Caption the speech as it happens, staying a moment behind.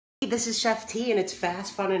This is Chef T, and it's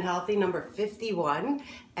Fast, Fun, and Healthy number 51.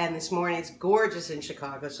 And this morning it's gorgeous in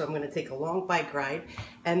Chicago, so I'm going to take a long bike ride.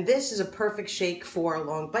 And this is a perfect shake for a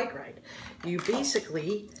long bike ride. You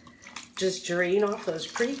basically just drain off those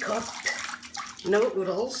pre-cooked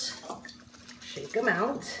NoOodles, shake them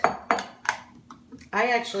out. I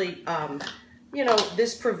actually,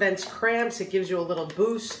 this prevents cramps. It gives you a little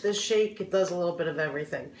boost, this shake. It does a little bit of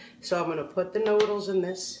everything. So I'm going to put the NoOodles in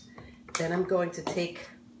this. Then I'm going to take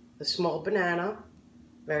the small banana,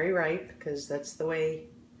 very ripe, because that's the way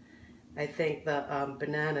I think the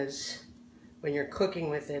bananas, when you're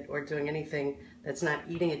cooking with it or doing anything that's not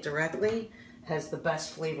eating it directly, has the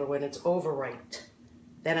best flavor when it's overripe.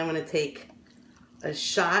 Then I'm going to take a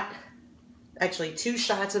shot, actually 2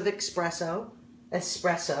 shots of espresso,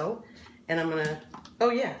 and I'm going to,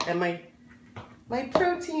 and my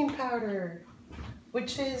protein powder,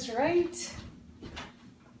 which is right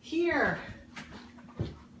here.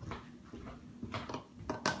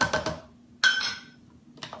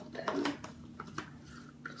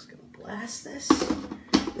 Blast this.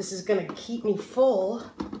 This is going to keep me full.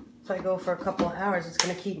 If I go for a couple of hours, it's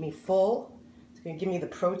going to keep me full. It's going to give me the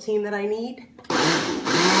protein that I need.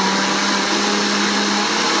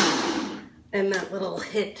 And that little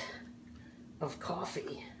hit of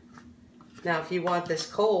coffee. Now, if you want this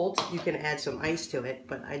cold, you can add some ice to it,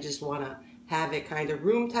 but I just want to have it kind of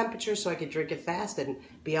room temperature so I can drink it fast and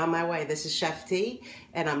be on my way. This is Chef T,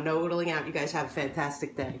 and I'm NoOodling out. You guys have a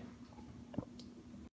fantastic day.